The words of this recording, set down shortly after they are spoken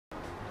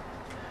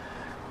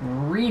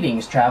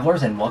Greetings,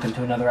 travelers, and welcome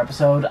to another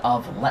episode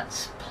of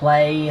Let's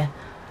Play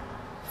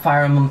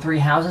Fire Emblem Three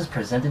Houses,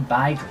 presented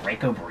by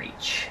Draco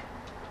Breach.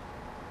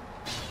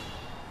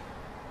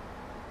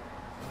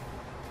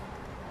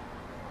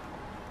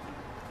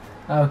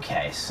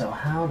 Okay, so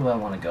how do I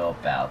want to go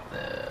about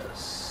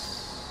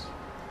this?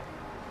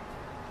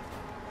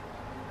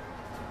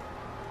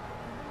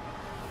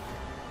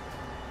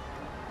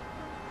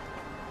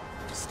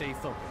 Stay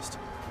focused.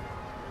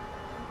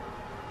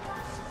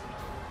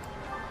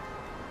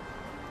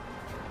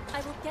 I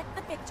will get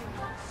the victory.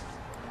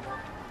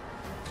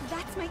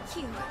 That's my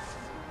cue.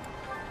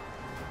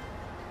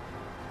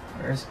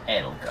 Where's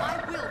Edelgard?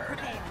 I will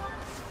prepare.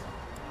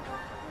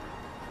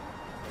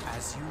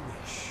 As you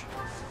wish.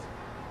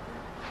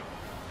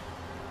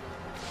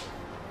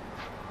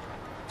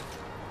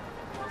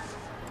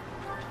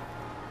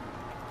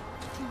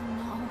 Oh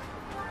no.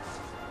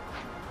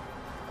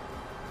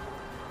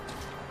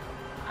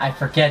 I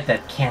forget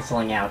that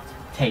canceling out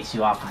takes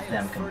you off of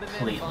them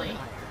completely.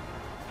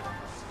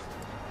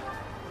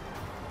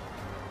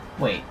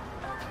 Wait.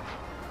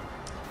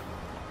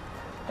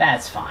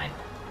 That's fine.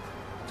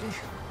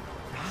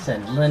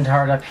 Send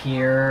Lindhard up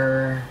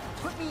here.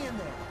 Put me in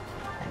there.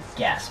 And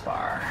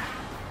Gaspar.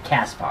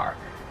 Caspar.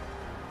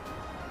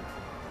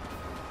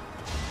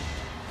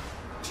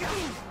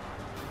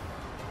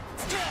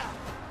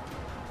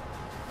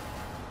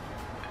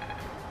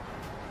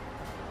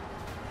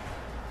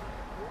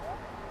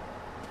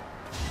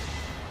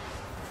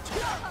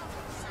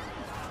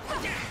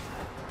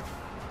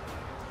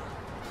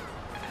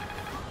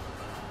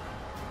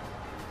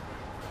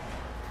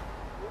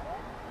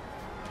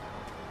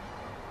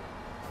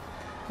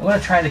 I'm going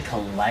to try to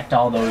collect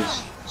all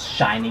those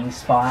shining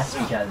spots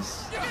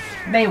because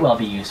may well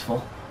be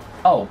useful.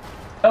 Oh,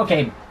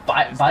 okay,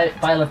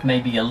 Byleth may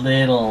be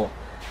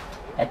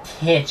a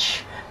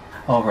titch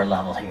over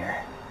level here.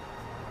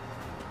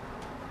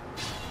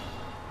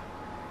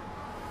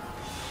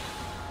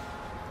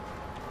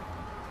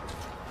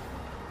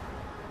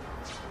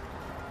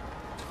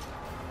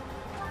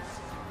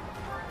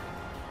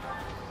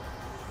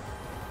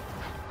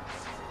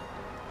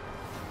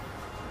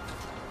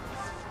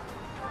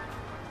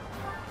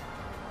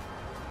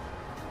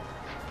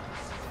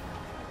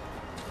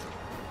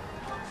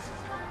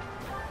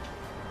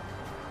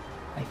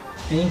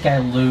 I think I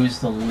lose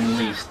the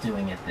least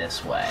doing it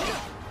this way.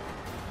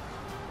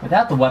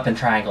 Without the weapon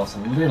triangle, it's a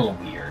little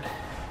weird.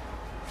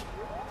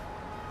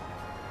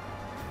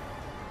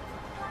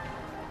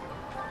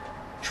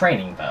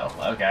 Training bow,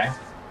 okay.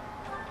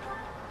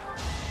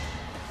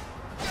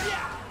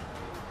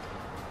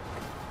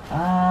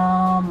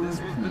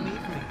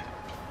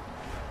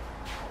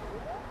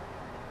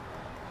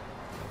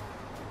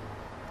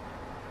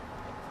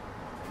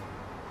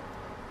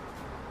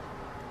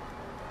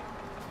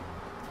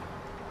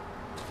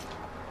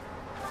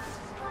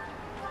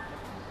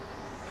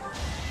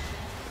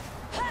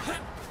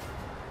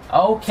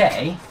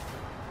 Okay.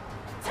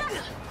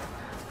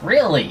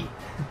 Really?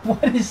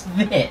 What is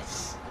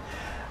this?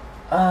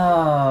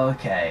 Oh,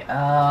 okay.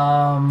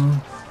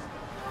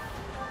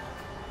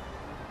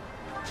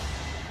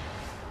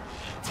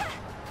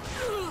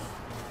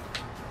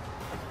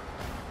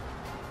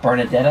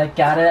 Bernadetta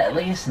got it at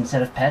least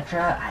instead of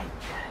Petra?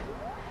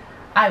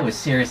 I was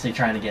seriously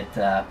trying to get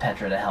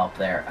Petra to help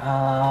there.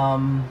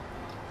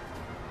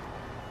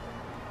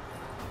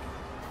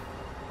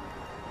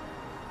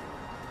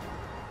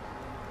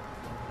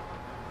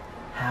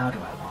 How do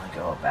I want to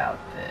go about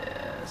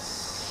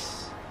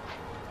this?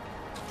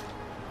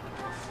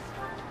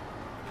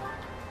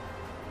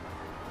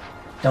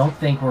 Don't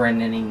think we're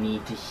in any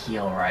need to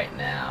heal right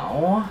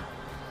now.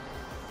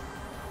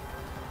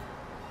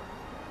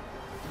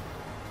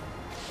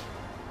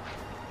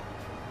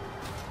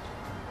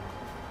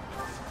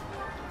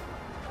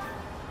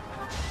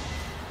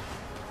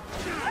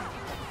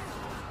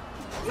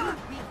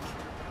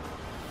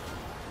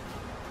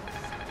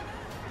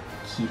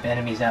 Keep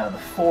enemies out of the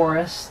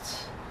forest.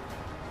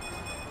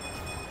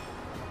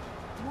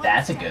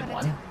 That's a good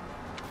one.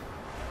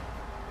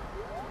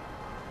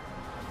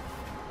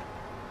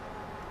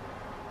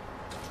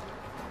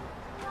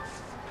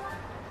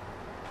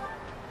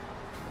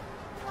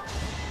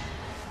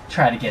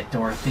 Try to get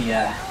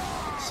Dorothea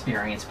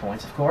experience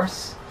points, of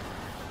course.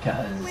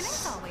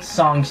 Because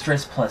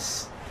songstress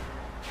plus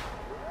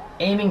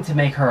aiming to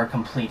make her a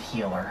complete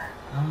healer.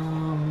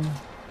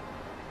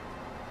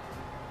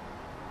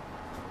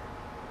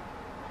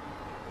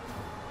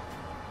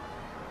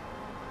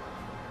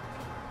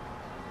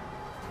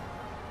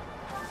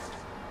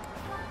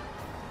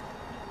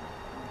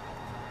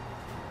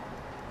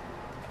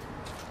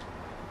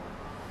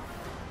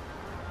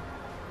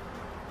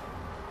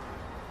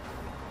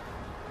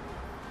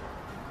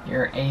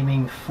 You're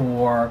aiming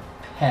for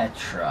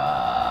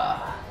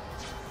Petra.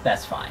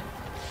 That's fine.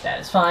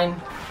 That is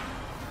fine.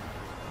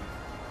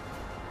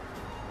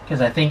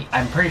 Because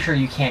I'm pretty sure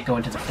you can't go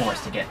into the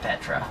forest to get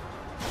Petra.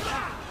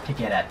 To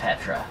get at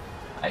Petra,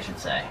 I should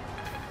say.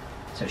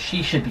 So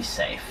she should be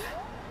safe.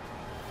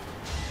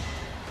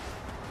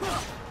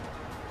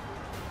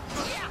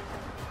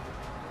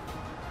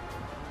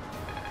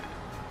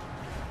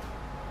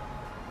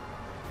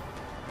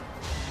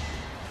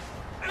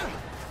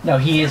 No,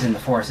 he is in the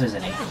force,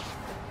 isn't he?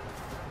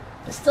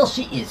 But still,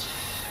 she is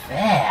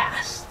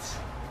fast.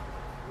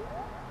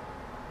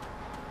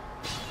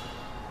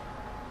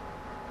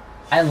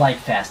 I like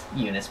fast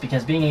units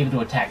because being able to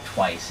attack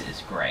twice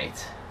is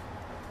great.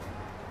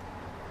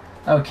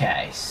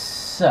 Okay,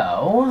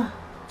 so...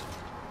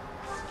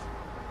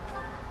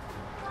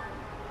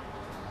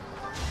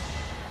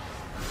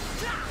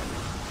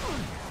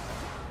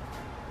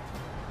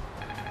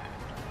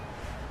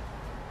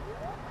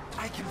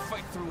 I can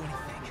fight through anything.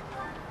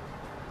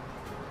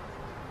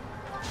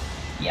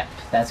 Yep,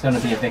 that's going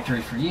to be a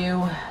victory for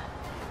you.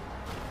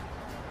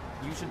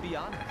 You should be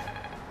honored.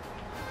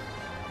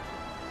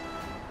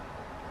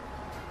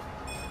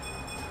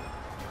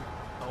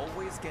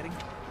 Always getting...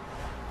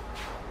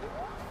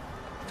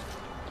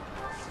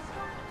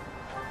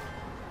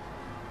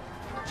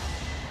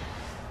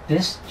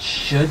 This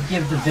should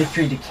give the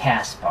victory to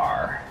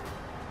Caspar.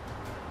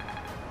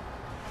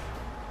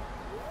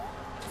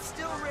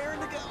 Still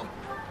raring to go.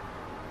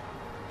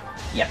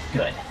 Yep,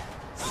 good.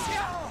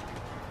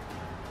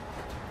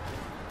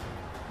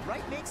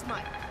 Right makes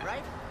might,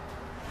 right?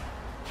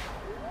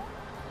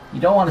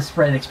 You don't want to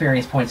spread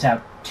experience points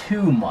out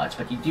too much,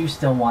 but you do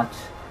still want...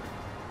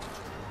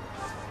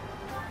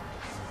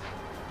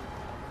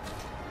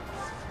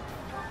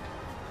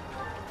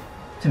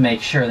 to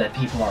make sure that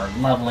people are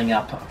leveling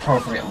up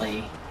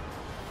appropriately.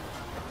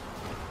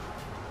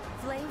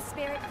 Flame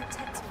spirit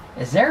protect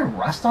me. Is there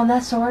rust on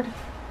that sword?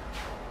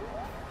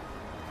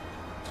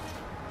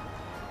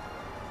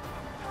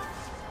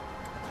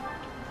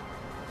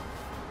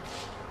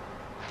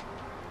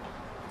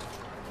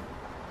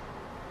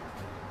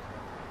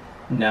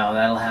 No,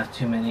 that'll have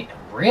too many...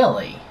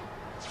 Really?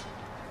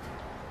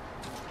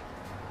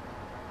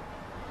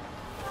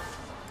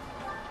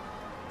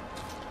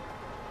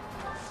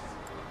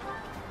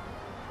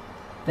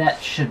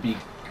 That should be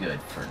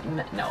good for...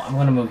 No, I'm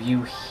going to move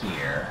you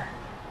here.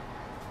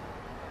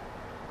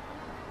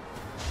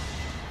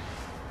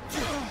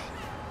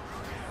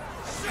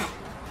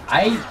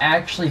 I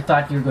actually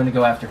thought you were going to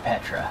go after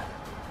Petra.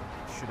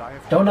 Should I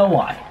have... Don't know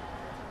why.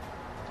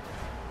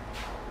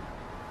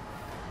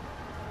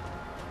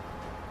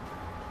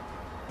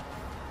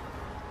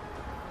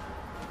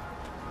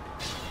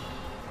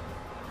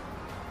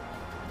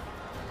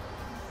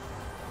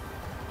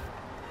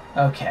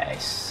 Okay,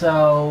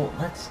 so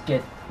let's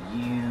get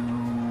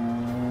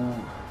you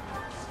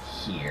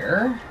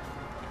here.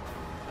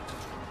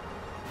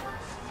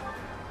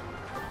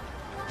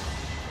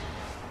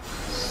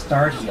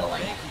 Start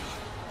healing.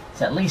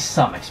 It's at least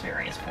some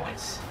experience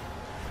points.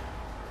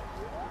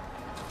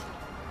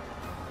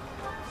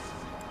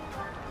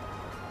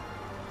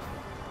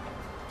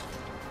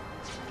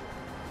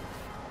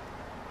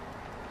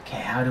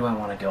 Okay, how do I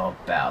want to go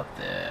about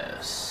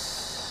this?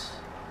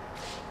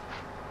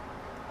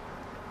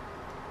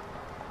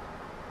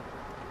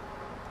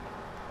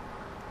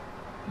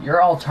 You're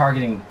all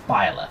targeting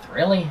Byleth,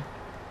 really?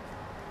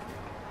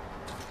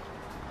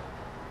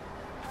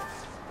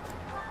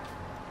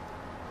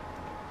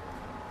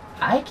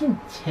 I can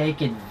take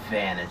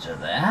advantage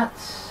of that.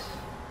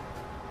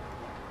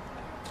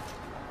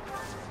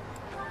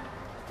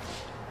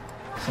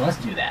 So let's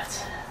do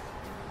that.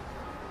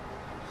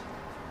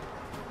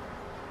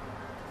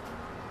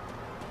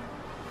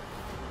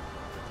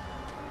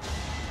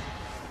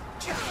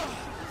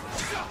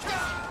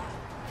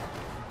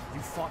 You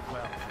fought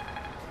well.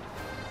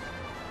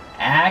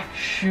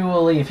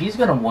 Actually, if he's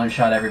gonna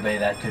one-shot everybody,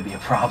 that could be a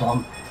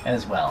problem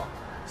as well.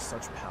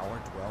 Such power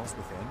dwells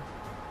within.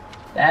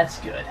 That's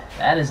good.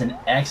 That is an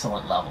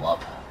excellent level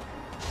up.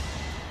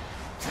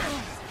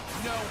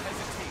 No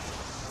hesitation.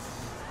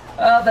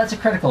 Oh, that's a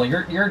critical.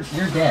 You're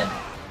dead.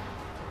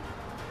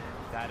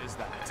 That is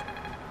that.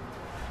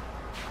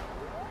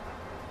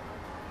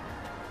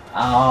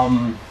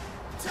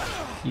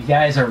 You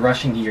guys are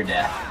rushing to your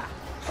death.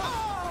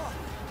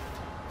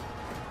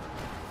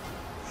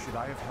 Should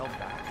I have held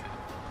back?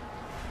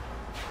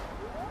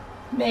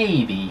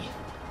 Maybe.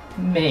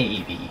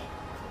 Maybe.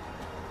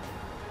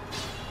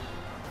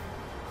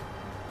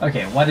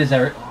 Okay, what is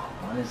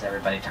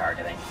everybody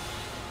targeting?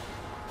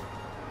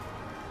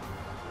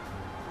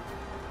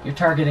 You're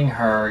targeting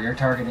her, you're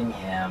targeting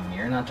him,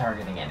 you're not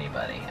targeting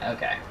anybody.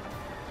 Okay.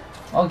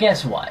 Well,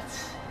 guess what?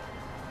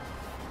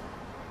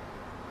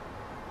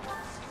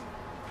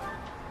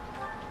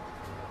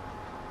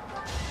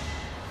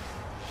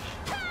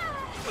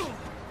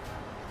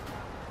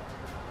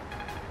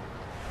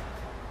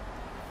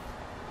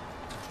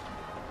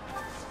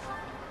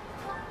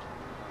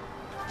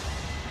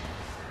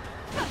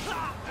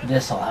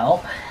 This'll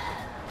help.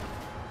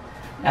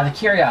 Now the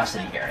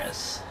curiosity here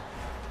is...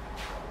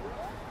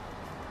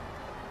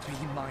 Be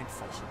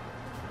mindful.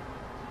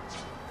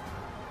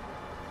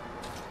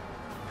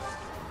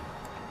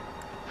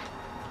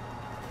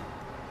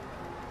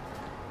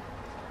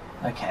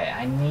 Okay,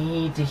 I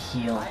need to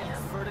heal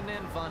him.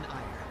 Ferdinand von Eyre.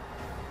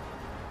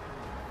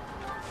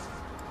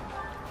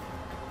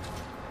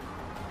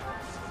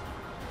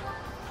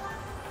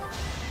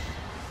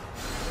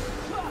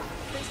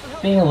 Thanks for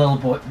Being a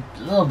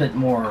little bit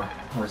more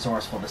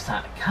resourceful this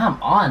time. Come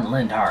on,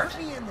 Lindhart.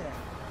 Put me in there.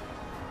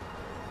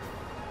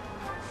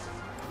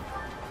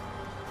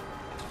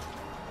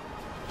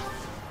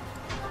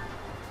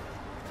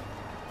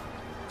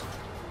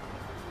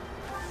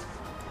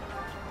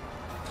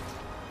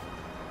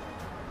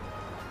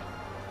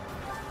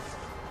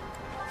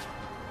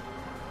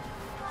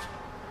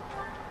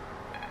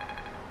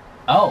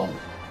 Oh.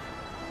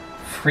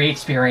 Free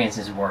experience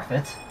is worth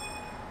it.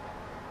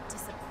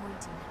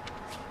 Disappointing.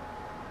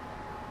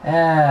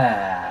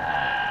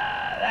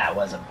 That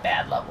was a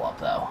bad level up,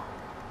 though.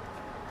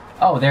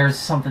 Oh, there's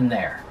something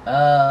there.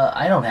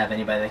 I don't have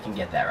anybody that can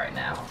get that right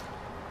now.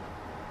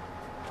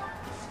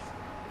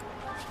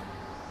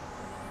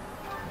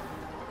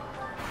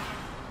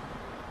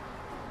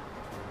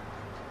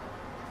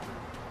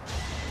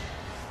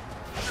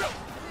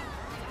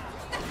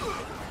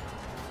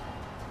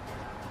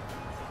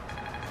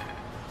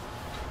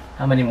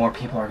 How many more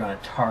people are going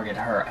to target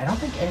her? I don't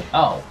think any...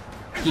 Oh,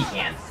 he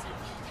can.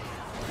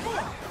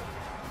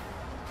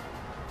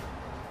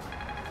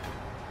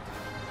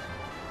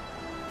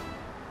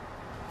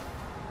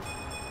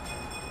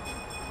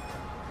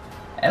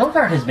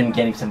 Edelgard has been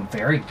getting some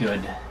very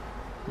good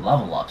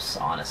level ups,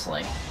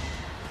 honestly.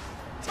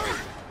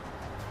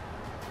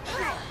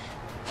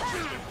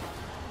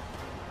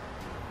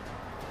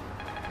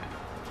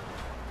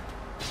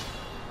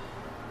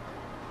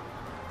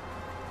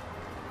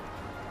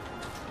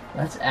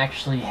 Let's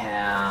actually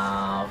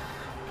have...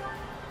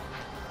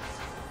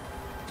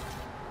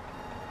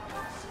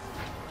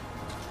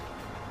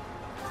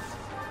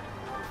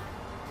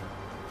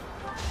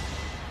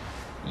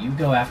 You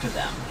go after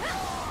them.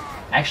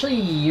 Actually,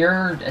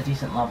 you're a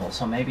decent level,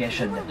 so maybe I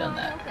shouldn't have done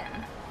that.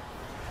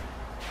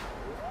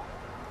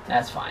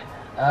 That's fine.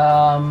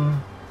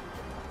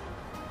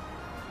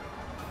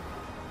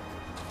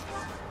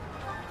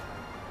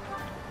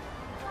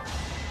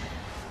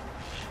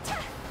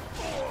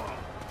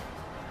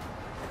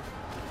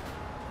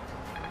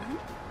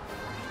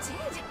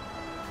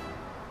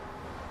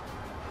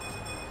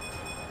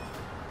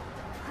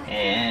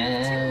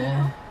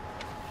 And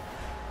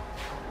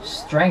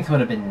strength would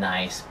have been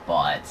nice,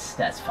 but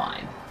that's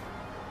fine.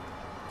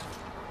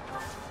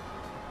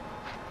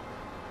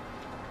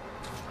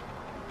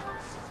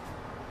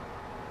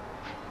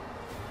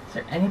 Is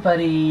there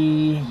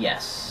anybody?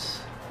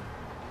 Yes.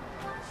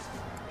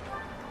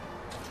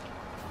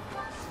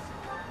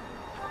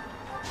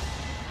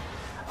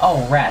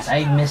 Oh, rats,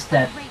 I missed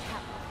that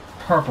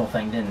purple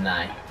thing, didn't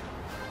I?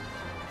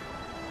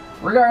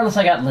 Regardless,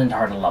 I got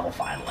Lindhart a level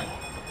finally. I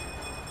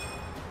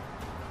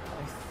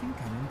think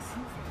I'm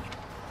improving.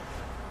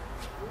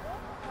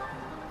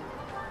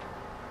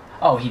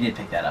 Oh, he did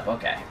pick that up,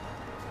 okay.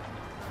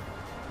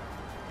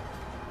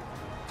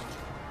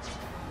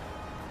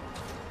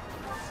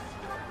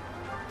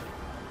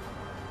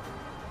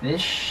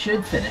 This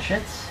should finish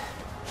it.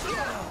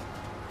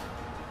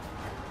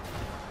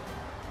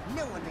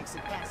 No one makes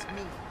it past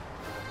me.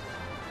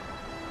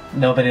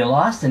 Nobody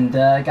lost and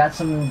got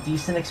some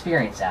decent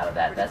experience out of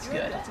that. That's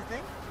good. Don't you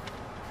think?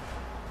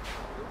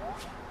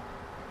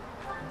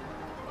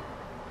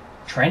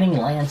 Training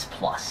Lance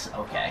Plus,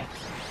 okay.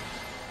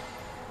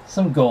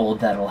 Some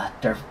gold that'll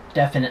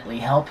definitely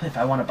help if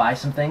I want to buy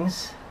some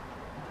things.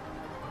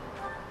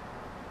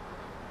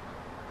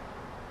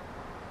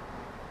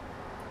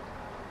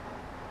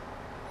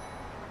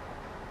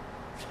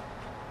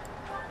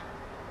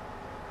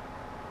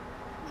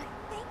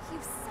 Thank you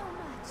so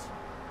much.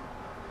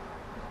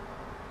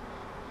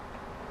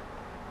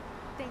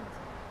 Thank you.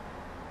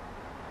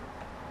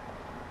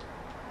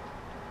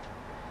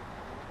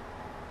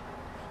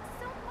 Thanks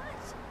so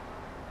much.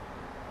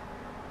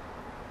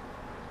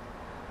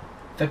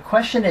 The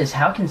question is,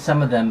 how can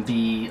some of them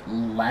be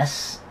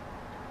less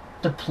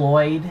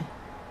deployed,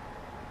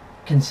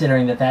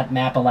 considering that that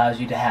map allows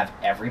you to have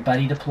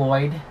everybody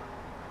deployed?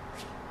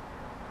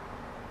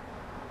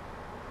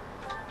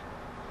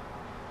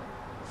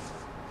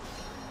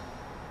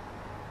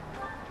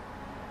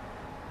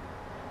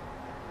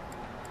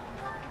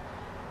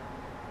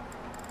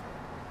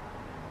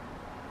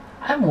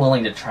 I'm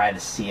willing to try to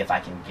see if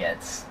I can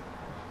get...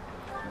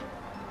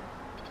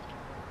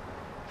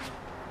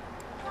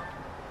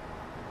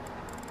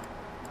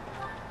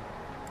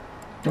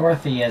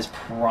 Dorothy is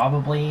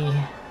probably...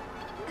 I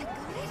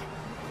got it?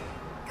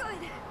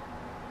 Good.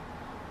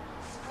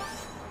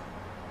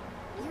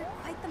 You're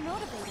quite the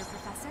motivator,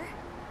 Professor.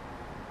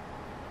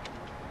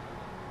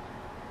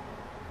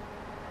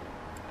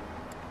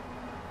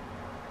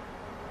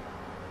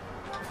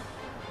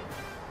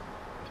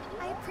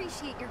 I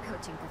appreciate your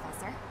coaching,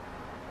 Professor.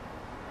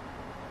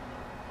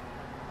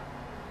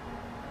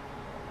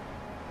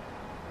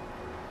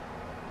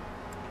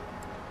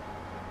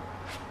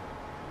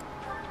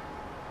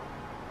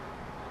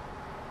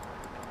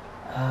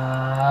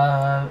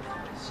 It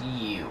was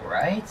you,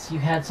 right? You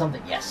had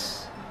something...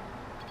 Yes.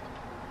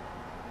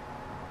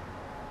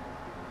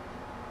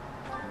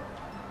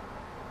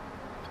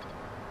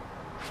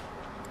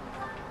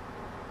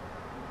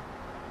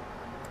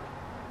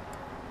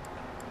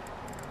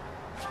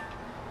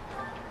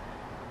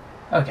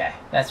 Okay,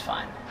 that's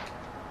fine.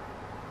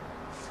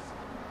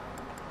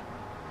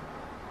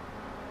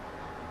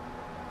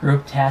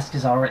 Group task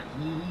is already...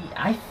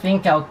 I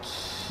think I'll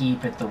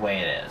keep it the way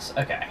it is.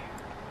 Okay.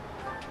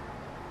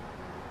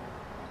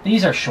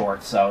 These are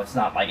short, so it's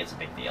not like it's a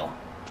big deal.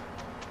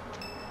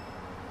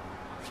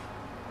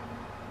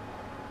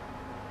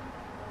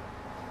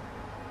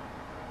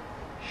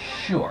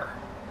 Sure.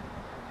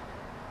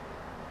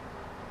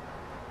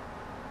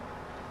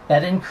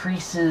 That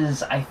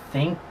increases, I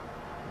think...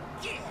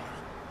 Yeah!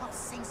 I'll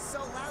sing so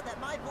loud that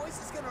my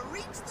voice is gonna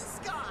reach the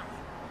sky!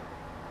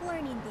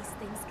 Learning these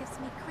things gives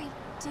me great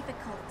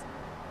difficulty.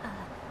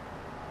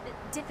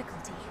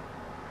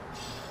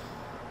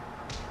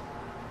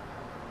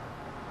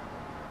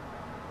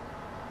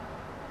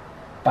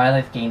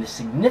 Byleth gained a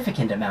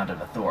significant amount of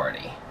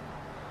authority.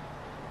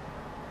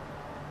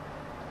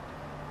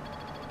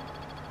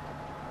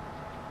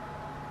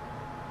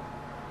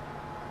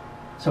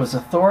 So it's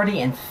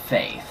authority and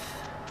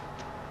faith.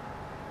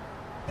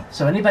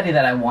 So anybody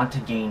that I want to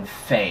gain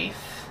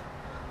faith,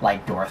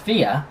 like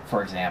Dorothea,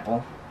 for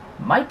example,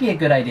 might be a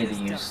good idea to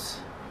use.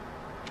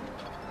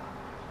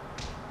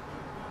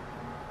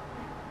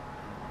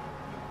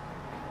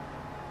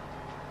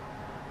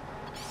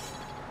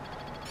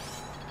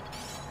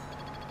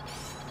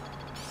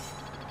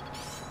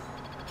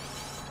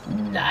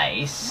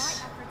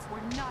 Nice. My efforts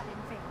were not in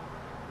vain.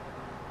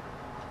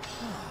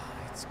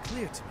 It's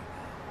clear to me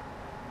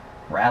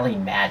now. Rally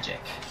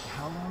magic.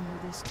 How long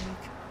will this take?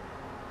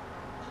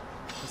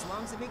 As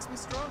long as it makes me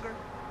stronger.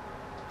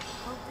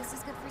 Hope this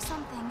is good for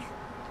something.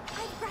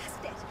 I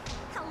grasped it.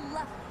 How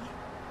lovely.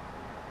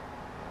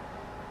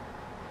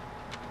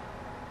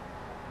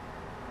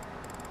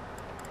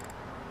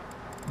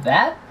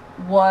 That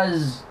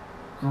was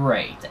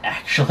great,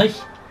 actually.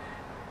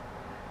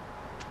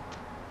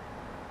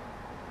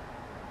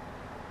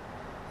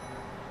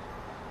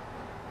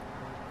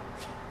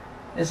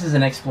 This is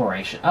an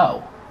exploration.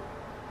 Oh.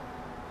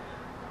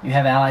 You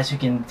have allies who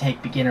can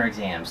take beginner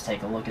exams.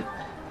 Take a look at...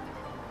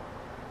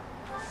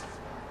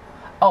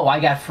 Oh, I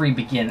got free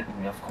beginner...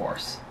 Of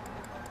course.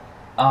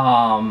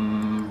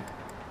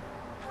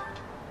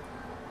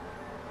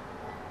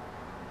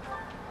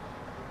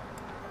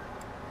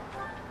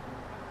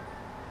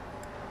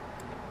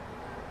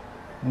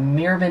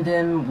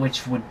 Mirabindim,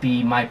 which would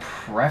be my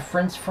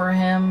preference for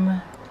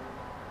him.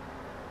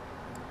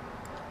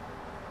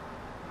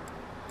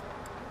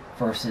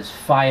 Versus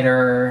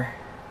fighter.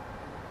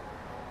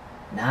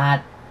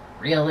 Not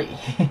really.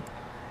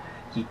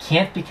 You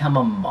can't become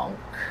a monk.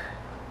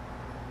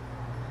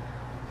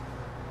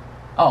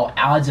 Oh,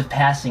 odds of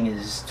passing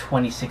is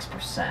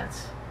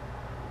 26%.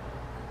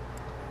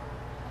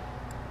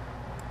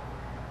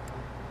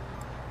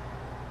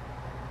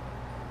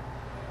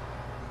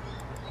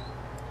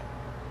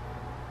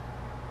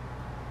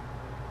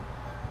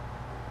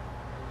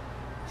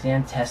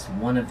 Exam test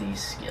one of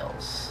these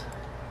skills.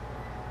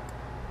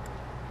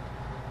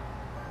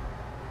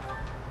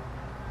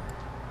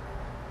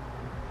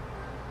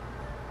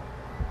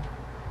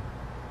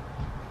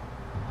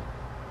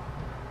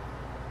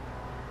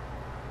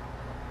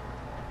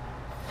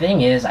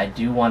 Thing is, I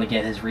do want to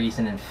get his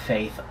reason and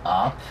faith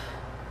up.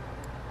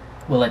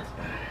 Will it...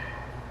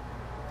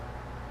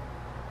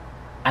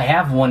 I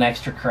have one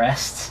extra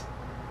crest.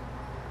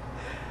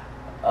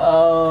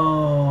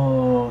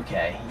 Oh,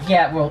 okay.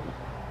 Yeah, well...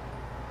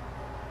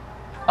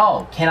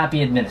 Oh, cannot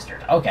be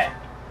administered. Okay.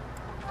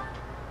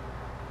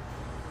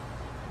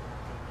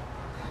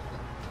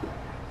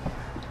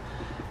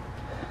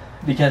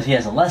 Because he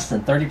has a less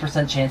than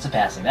 30% chance of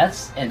passing.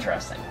 That's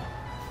interesting.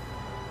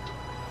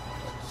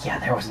 Yeah,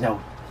 there was no...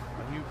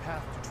 A new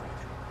path to tread.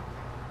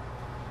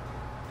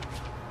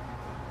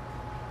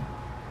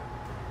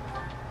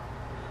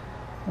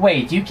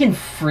 Wait, you can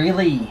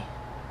freely...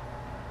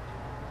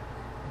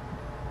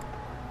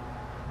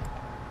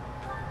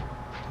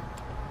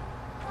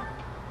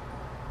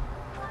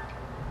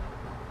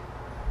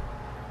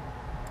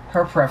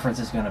 Her preference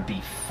is going to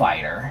be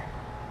fighter.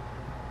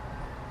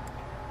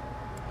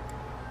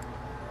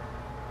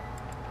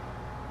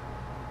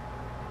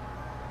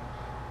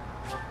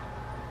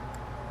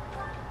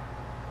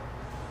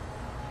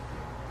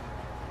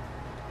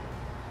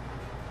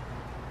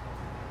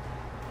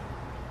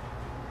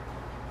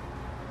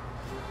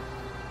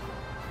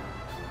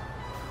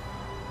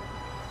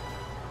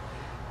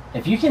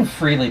 If you can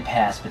freely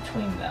pass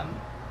between them...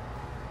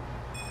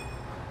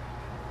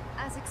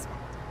 As expected.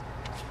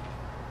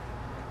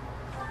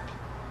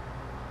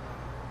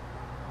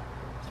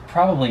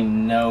 Probably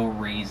no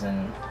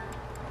reason.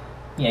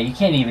 Yeah, you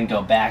can't even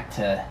go back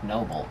to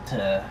Noble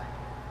to...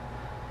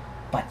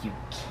 But you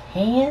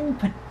can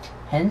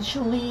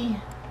potentially...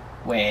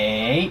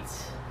 Wait...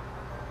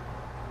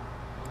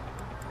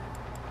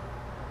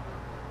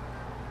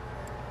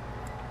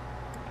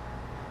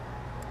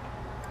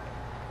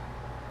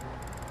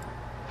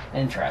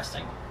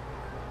 Interesting.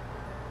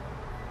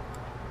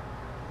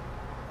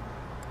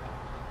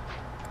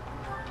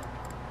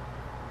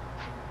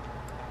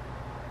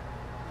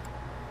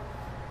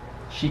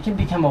 She can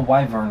become a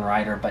Wyvern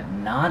Rider, but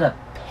not a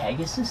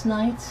Pegasus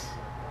Knight?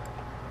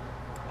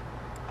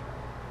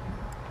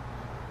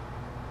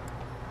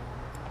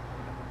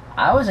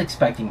 I was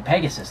expecting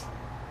Pegasus.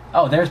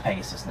 Oh, there's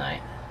Pegasus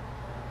Knight.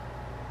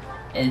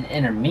 In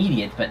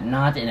intermediate, but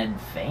not in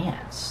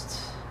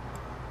advanced.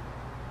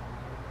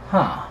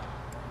 Huh.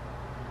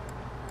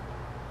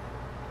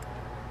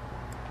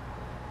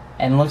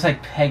 And it looks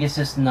like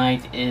Pegasus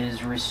Knight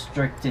is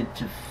restricted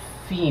to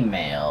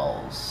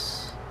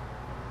females.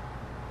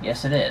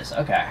 Yes, it is.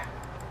 Okay.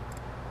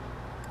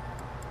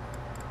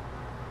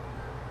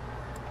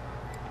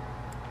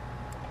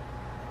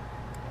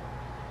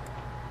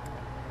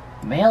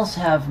 Males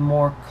have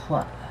more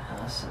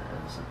classes.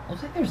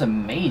 Looks like there's a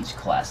mage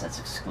class that's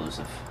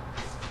exclusive.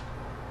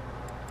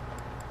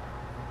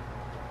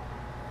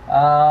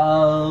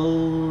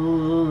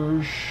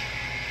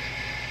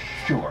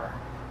 Sure.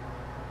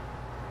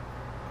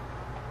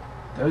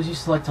 Those you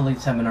select to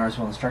lead seminars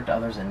will instruct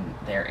others in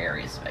their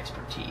areas of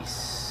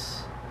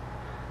expertise.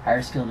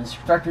 Higher skilled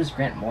instructors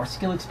grant more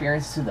skill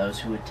experience to those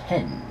who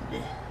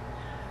attend.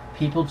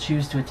 People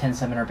choose to attend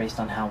seminar based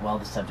on how well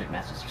the subject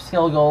masters their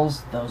skill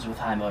goals. Those with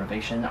high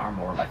motivation are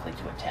more likely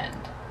to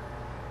attend.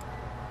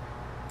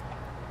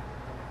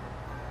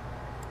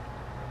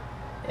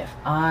 If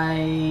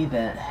I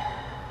then...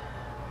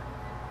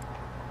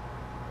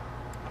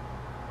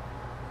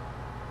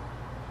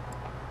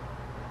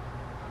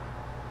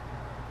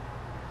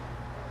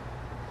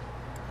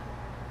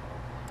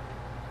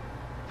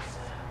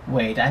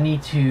 Wait, I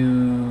need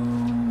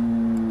to...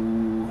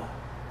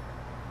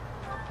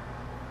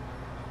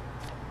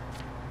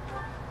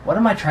 What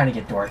am I trying to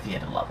get Dorothea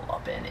to level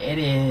up in? It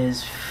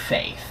is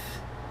Faith.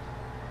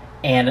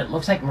 And it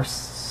looks like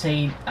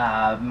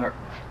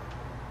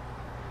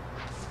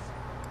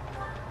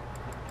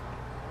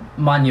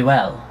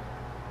Manuel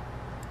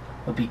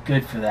would be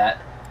good for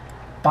that.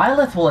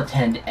 Byleth will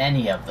attend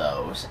any of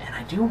those, and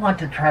I do want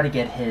to try to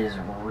get his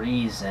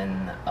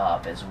reason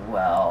up as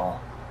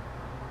well.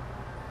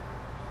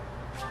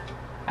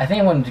 I think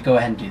I'm going to go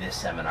ahead and do this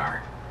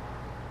seminar.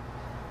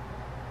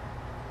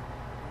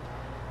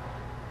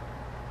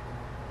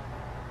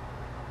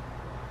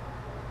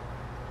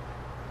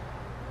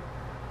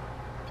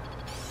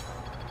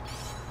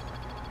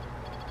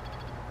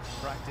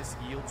 Practice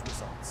yields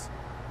results.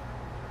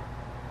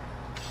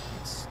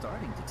 It's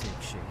starting to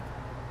take shape.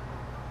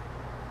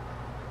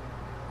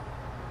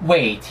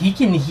 Wait, he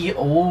can heal...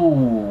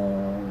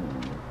 Oh.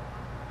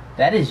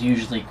 That is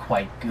usually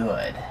quite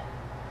good.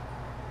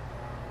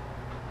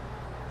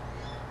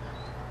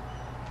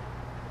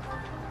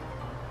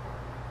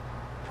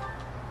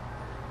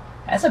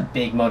 That's a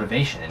big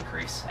motivation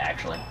increase,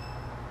 actually.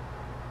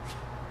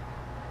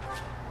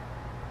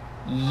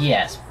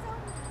 Yes.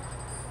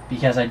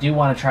 Because I do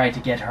want to try to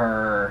get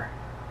her...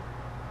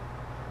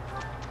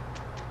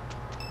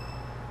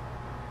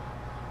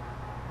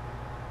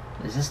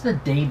 Is this the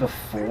day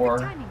before?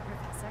 Perfect timing,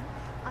 Professor.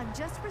 I've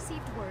just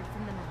received word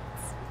from the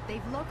Knights.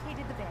 They've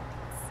located the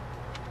bandits.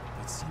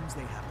 It seems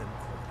they have them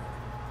cornered.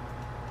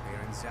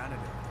 They're in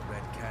Xanadu, the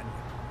Red Canyon.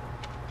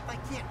 I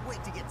can't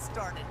wait to get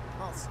started.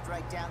 I'll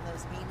strike down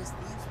those heinous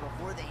thieves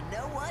before they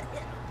know what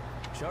hit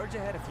them. Charge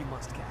ahead if you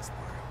must, Caspar.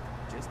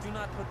 Just do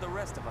not put the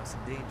rest of us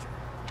in danger.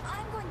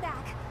 I'm going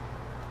back.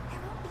 I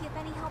won't be of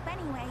any help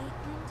anyway,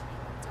 and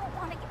I don't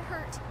want to get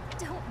hurt.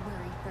 Don't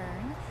worry,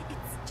 Fern.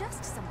 It's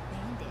just some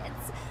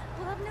bandits.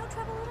 We'll have no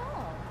trouble at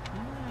all.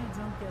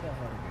 Don't get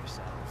ahead of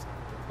yourselves.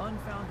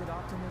 Unfounded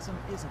optimism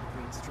isn't a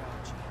great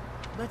strategy.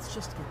 Let's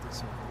just get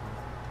this over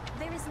with.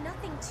 There is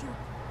nothing to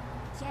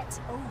get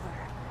over.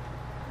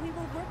 We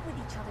will work with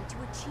each other to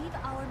achieve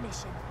our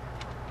mission.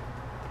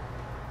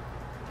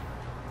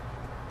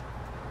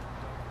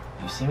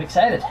 You seem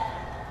excited.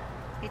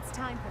 It's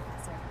time,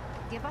 Professor.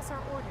 Give us our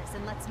orders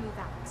and let's move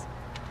out.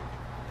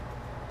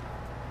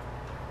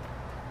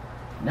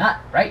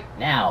 Not right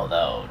now,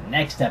 though.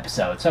 Next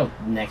episode. So,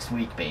 next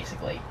week,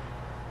 basically.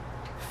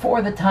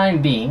 For the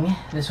time being,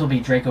 this will be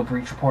Draco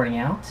Breach reporting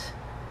out.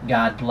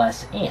 God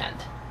bless and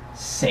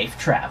safe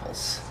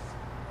travels.